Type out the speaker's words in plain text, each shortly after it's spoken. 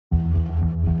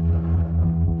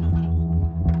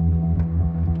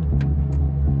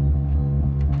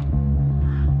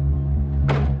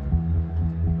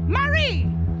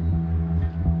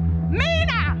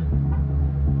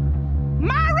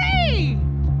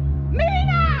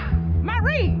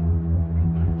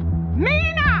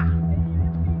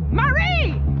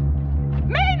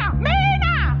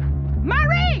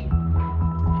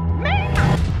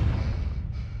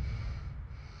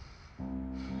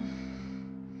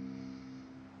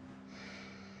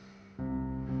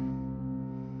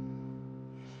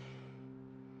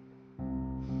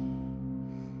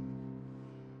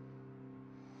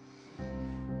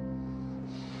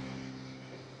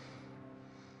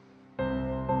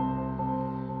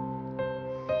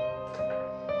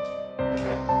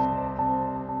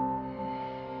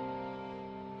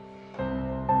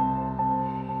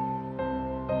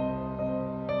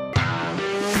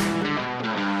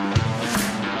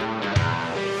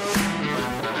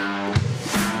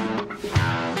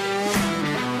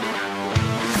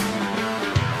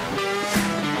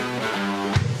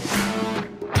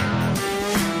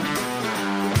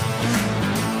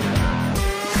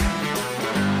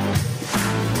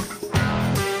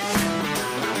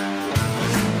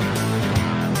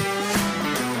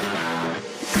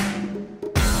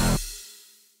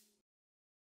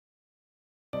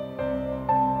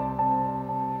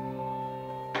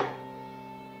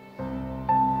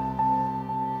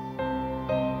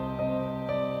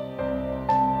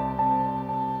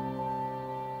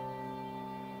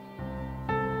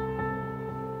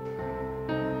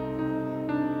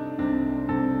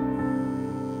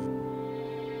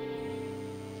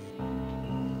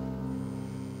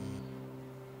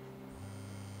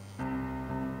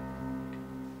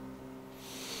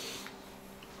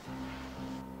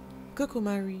Coco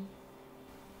Marie.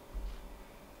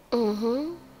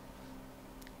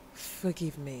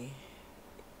 Forgive me.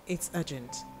 It's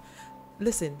urgent.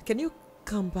 Listen, can you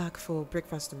come back for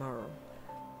breakfast tomorrow?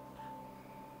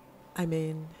 I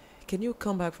mean, can you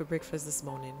come back for breakfast this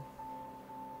morning?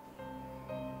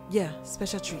 Yeah,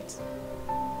 special treat.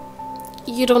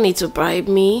 You don't need to bribe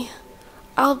me.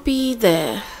 I'll be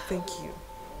there. Thank you.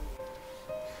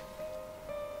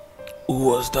 Who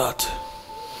was that?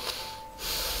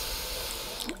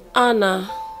 Anna.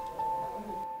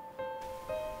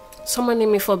 Someone need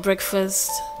me for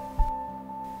breakfast.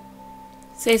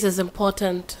 Says it's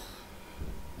important.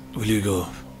 Will you go?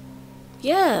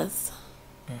 Yes.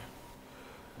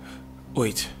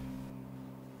 Wait.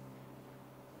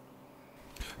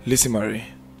 Listen, Marie.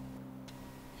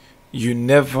 You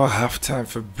never have time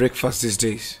for breakfast these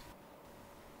days.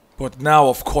 But now,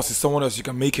 of course, it's someone else you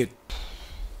can make it.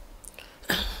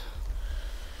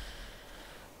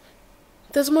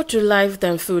 There's more to life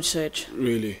than food, Serge.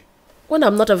 Really? When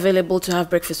I'm not available to have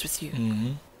breakfast with you.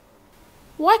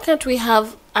 Why can't we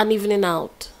have an evening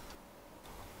out?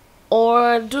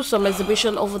 Or do some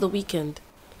exhibition over the weekend,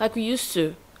 like we used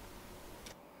to?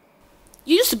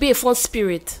 You used to be a fun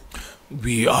spirit.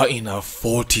 We are in our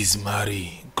 40s,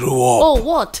 Marie. Grow up. Oh,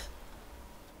 what?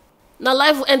 Now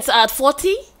life ends at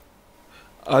 40?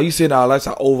 Are you saying our lives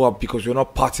are over because we're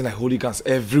not partying like hooligans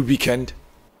every weekend?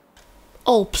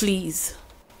 Oh, please.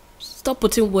 Stop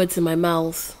putting words in my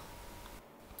mouth.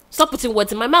 Stop putting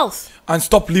words in my mouth. And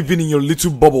stop living in your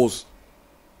little bubbles.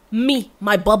 Me,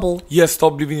 my bubble. Yes,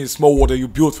 stop living in a small world that you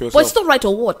built for yourself. But it's not right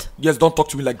or what? Yes, don't talk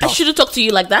to me like that. I shouldn't talk to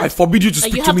you like that. I forbid you to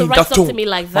speak to me in that tone. You have the right to talk to me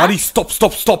like that. Marie, stop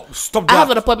that. I have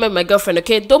an appointment with my girlfriend,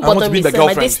 okay? Don't bother me, sir.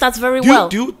 My day starts very well.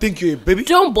 Do you think you're a baby?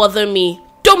 Don't bother me.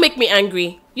 Don't make me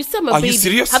angry. You said my baby. Are you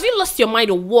serious? Have you lost your mind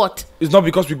or what? It's not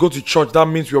because we go to church that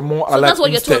means we're more So alike. that's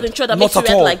what instead. you're told in church that not makes you at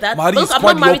react all. like that? Marie, Look, it's I'm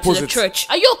quite not the married to the opposite. church.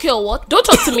 Are you okay or what? Don't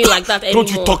talk to me like that anymore.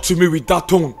 Don't you talk to me with that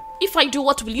tone. If I do,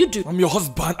 what will you do? I'm your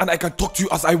husband and I can talk to you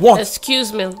as I want.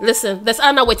 Excuse me. Listen, there's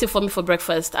Anna waiting for me for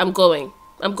breakfast. I'm going,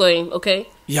 okay?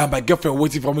 Yeah, my girlfriend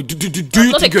waiting for me. Do you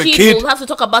think you're a kid? kid? We'll have to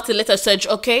talk about it later, Serge,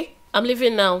 okay? I'm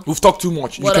leaving now. We've talked too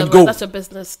much. Whatever, you can go. That's your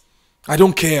business. I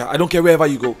don't care. I don't care wherever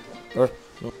you go. No.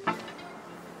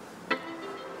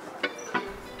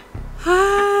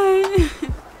 Hi.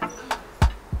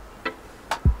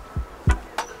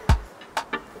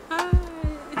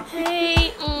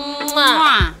 Hey,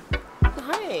 mwah.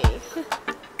 Hi.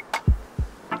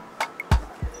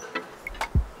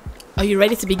 Are you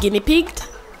ready to be guinea pigged?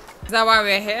 Is that why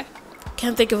we're here?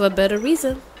 Can't think of a better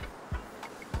reason.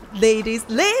 Ladies.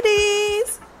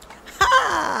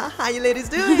 Ha! How you ladies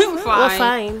doing? We're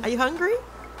fine. Are you hungry?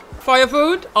 For your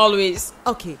food, always.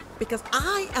 Okay, because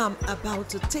I am about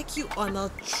to take you on a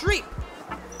trip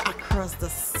across the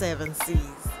 7 seas.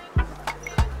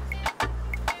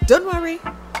 Don't worry,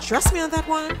 trust me on that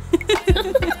one.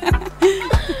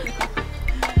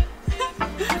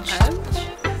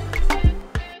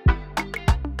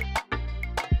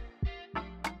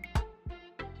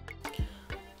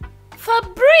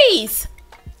 Fabrice!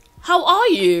 How are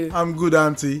you? I'm good,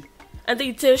 Auntie. And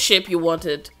the internship you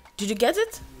wanted, did you get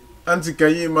it? Auntie,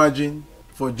 can you imagine?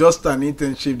 For just an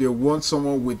internship, they want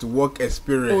someone with work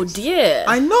experience. Oh dear.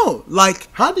 I know. Like,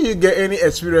 how do you get any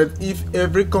experience if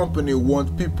every company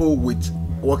wants people with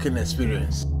working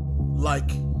experience? Like,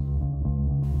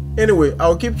 anyway,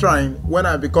 I'll keep trying. When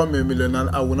I become a millionaire,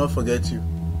 I will not forget you.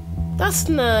 That's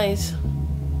nice.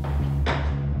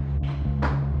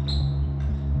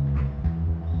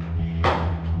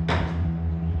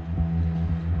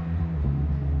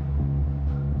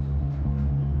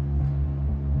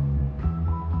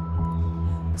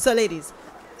 So ladies,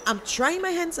 I'm trying my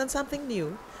hands on something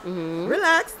new.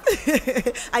 Relax.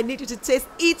 I need you to taste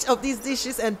each of these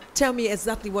dishes and tell me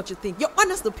exactly what you think. Your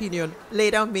honest opinion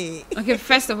laid on me. Okay,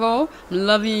 first of all, I'm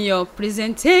loving your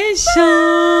presentation.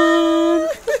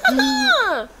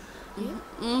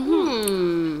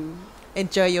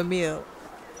 Enjoy your meal.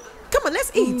 Come on,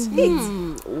 let's eat.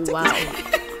 Eat. Wow.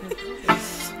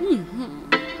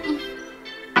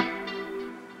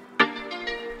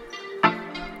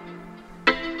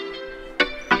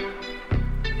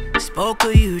 Spoke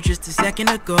of you just a second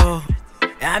ago.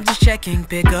 I'm just checking,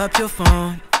 pick up your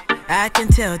phone. I can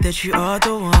tell that you are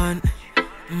the one.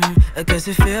 Cause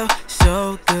it feels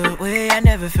so good. Way I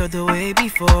never felt the way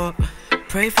before.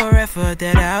 Pray forever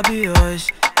that I'll be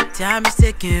yours. Time is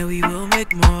ticking, we will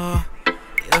make more.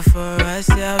 You're for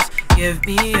ourselves, give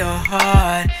me your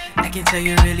heart. I can tell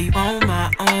you really want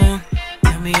my own.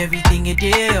 Tell me everything you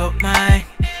did, oh mine.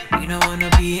 You don't wanna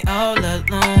be all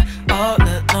alone, all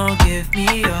alone. Give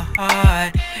me your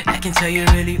heart. I can tell you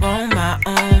really want my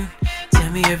own.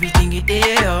 Tell me everything you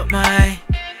did, oh my.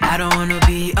 I don't wanna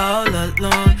be all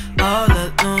alone, all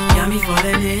alone. Got me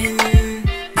falling in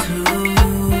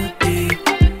too deep.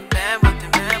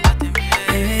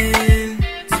 In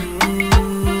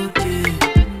too deep.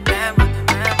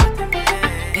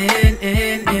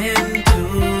 In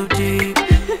too deep.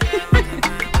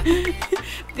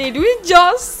 Did we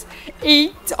just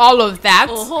eat all of that?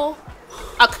 Oh,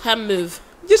 I can't move.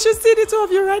 You should see the two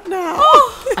of you right now.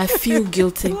 I feel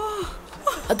guilty.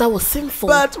 That was sinful.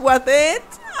 But worth it.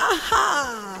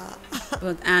 Aha.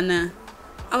 But Anna,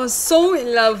 I was so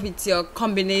in love with your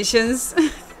combinations.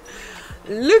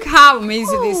 Look how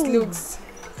amazing this looks.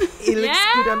 It looks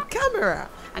good on camera.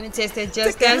 And it tasted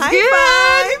just Take a as high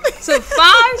good. five. So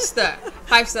 5 star.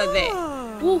 5 star there.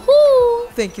 Woohoo!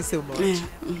 Thank you so much.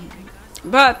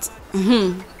 But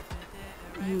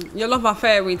your love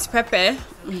affair with Peppe,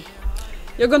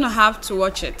 you're gonna have to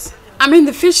watch it. I mean,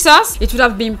 the fish sauce, it would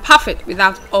have been perfect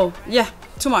without. Oh, yeah,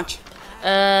 too much.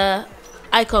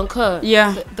 I concur.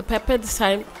 Yeah. The pepper this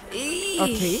time.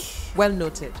 Okay, well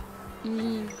noted.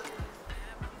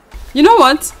 You know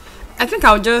what? I think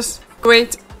I'll just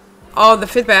create all the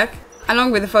feedback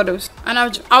along with the photos, and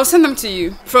I'll send them to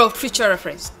you for future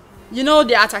reference. You know,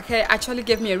 the attacker actually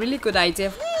gave me a really good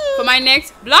idea for my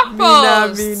next blog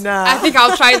post. Mina. I think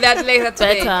I'll try that later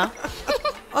today. Better.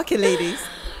 Okay, ladies.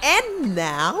 And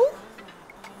now,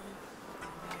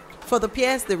 for the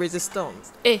PS, the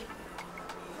resistance. Hey,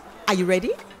 Are you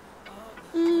ready?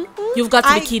 you've got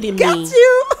to be kidding got me.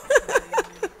 you.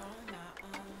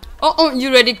 Oh,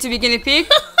 you ready to be guinea pig?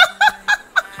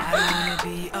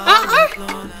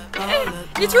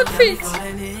 It would fit.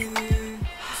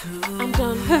 I'm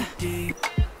done.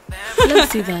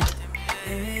 Let's see that.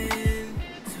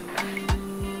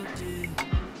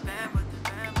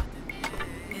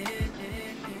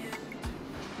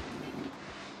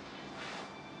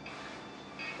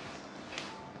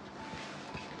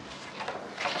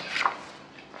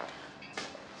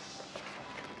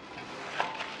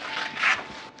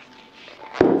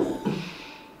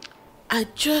 I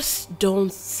just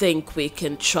don't think we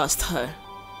can trust her.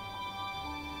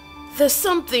 There's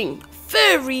something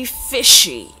very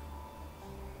fishy.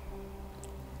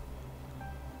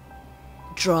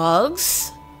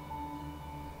 Drugs?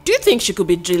 Do you think she could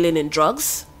be dealing in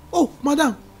drugs? Oh,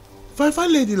 madam,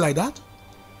 fine lady like that?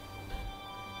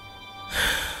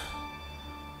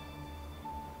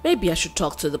 Maybe I should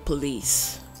talk to the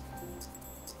police.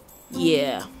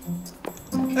 Yeah.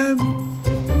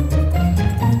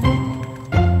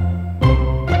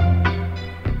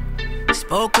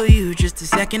 Spoke of you just a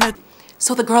second ago.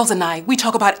 So the girls and I, we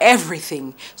talk about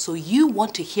everything. So you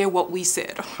want to hear what we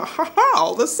said.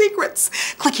 All the secrets.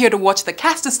 Click here to watch the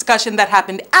cast discussion that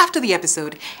happened after the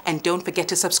episode. And don't forget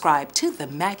to subscribe to the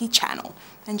Maggie channel.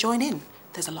 And join in.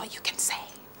 There's a lot you can say.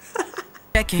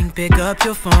 Checking, pick up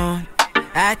your phone.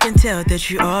 I can tell that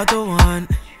you are the one.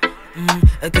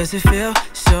 'Cause it feels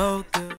so good.